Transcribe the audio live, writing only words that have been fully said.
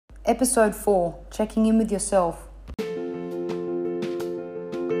Episode 4, Checking In With Yourself.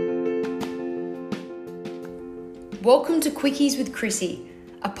 Welcome to Quickies with Chrissy,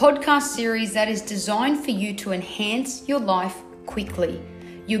 a podcast series that is designed for you to enhance your life quickly.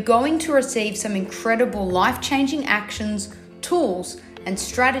 You're going to receive some incredible life-changing actions, tools, and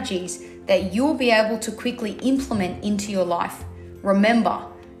strategies that you'll be able to quickly implement into your life. Remember,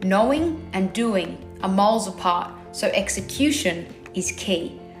 knowing and doing are miles apart, so execution is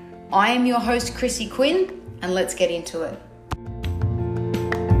key. I am your host, Chrissy Quinn, and let's get into it.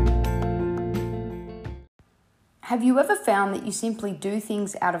 Have you ever found that you simply do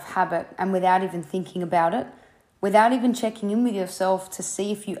things out of habit and without even thinking about it, without even checking in with yourself to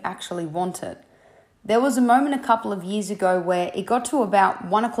see if you actually want it? There was a moment a couple of years ago where it got to about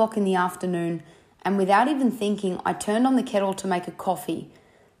 1 o'clock in the afternoon, and without even thinking, I turned on the kettle to make a coffee.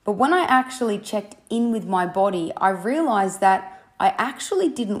 But when I actually checked in with my body, I realized that I actually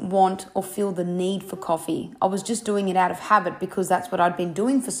didn't want or feel the need for coffee. I was just doing it out of habit because that's what I'd been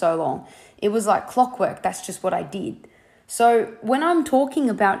doing for so long. It was like clockwork. That's just what I did. So when I'm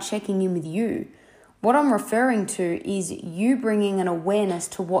talking about checking in with you, what I'm referring to is you bringing an awareness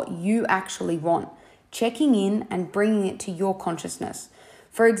to what you actually want, checking in and bringing it to your consciousness.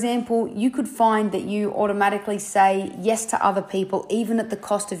 For example, you could find that you automatically say yes to other people, even at the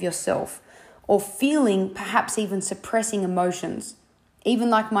cost of yourself, or feeling, perhaps even suppressing emotions. Even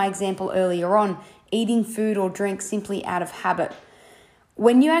like my example earlier on, eating food or drink simply out of habit.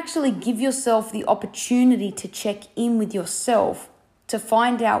 When you actually give yourself the opportunity to check in with yourself, to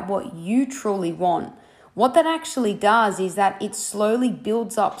find out what you truly want, what that actually does is that it slowly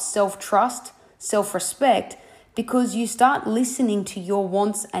builds up self-trust, self-respect, because you start listening to your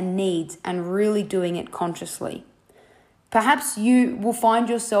wants and needs and really doing it consciously. Perhaps you will find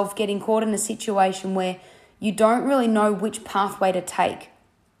yourself getting caught in a situation where you don't really know which pathway to take.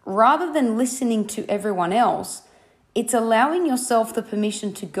 Rather than listening to everyone else, it's allowing yourself the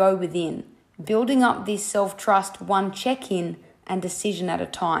permission to go within, building up this self-trust one check-in and decision at a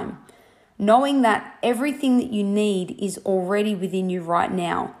time, knowing that everything that you need is already within you right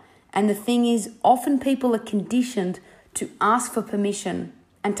now. And the thing is, often people are conditioned to ask for permission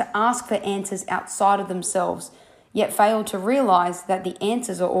and to ask for answers outside of themselves, yet fail to realize that the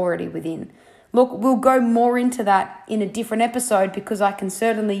answers are already within. Look, we'll go more into that in a different episode because I can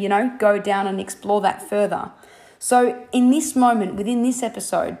certainly, go down and explore that further. So in this moment, within this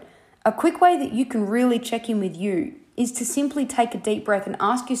episode, a quick way that you can really check in with you is to simply take a deep breath and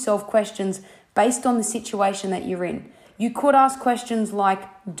ask yourself questions based on the situation that you're in. You could ask questions like,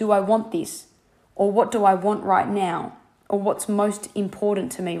 do I want this? Or what do I want right now? Or what's most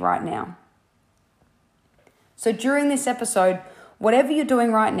important to me right now? So during this episode, whatever you're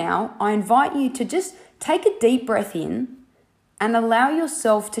doing right now, I invite you to just take a deep breath in and allow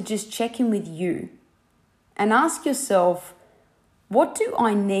yourself to just check in with you and ask yourself, what do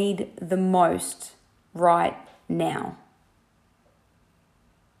I need the most right now?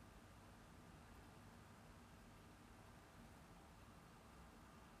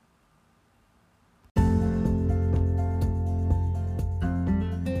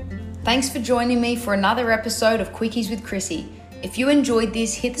 Thanks for joining me for another episode of Quickies with Chrissy. If you enjoyed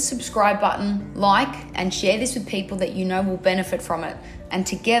this, hit the subscribe button, like, and share this with people that you know will benefit from it. And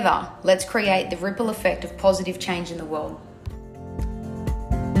together, let's create the ripple effect of positive change in the world.